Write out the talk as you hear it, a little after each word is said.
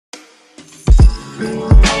Alright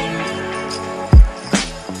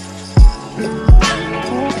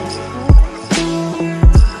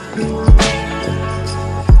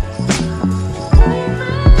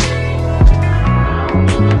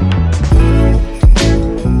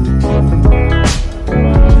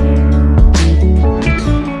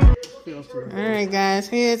guys,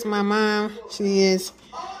 here's my mom. She is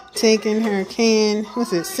taking her canned,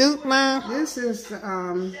 what's it, soup, Mom? This is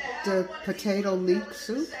the potato leek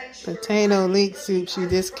soup. Potato leek soup. She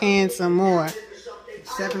just canned some more.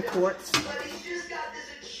 7 quarts.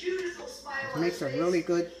 Makes a really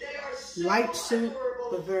good light soup,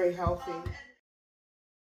 but very healthy.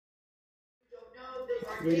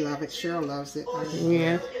 We love it. Cheryl loves it.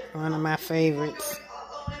 Yeah, one of my favorites.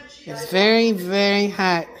 It's very, very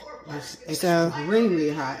hot. It's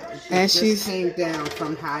extremely hot. It just came down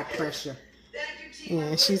from high pressure.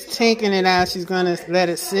 Yeah, she's taking it out. She's going to let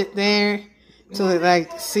it sit there till it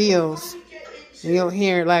like seals. And you'll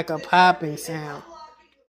hear like a popping sound.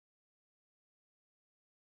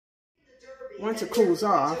 Once it cools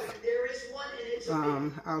off,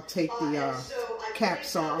 I'll take the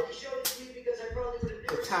caps off,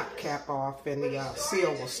 the top cap off, and the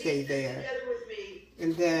seal will stay there.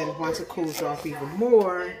 And then once it cools off even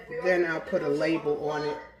more, then I'll put a label on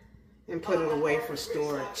it and put it away for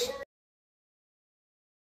storage.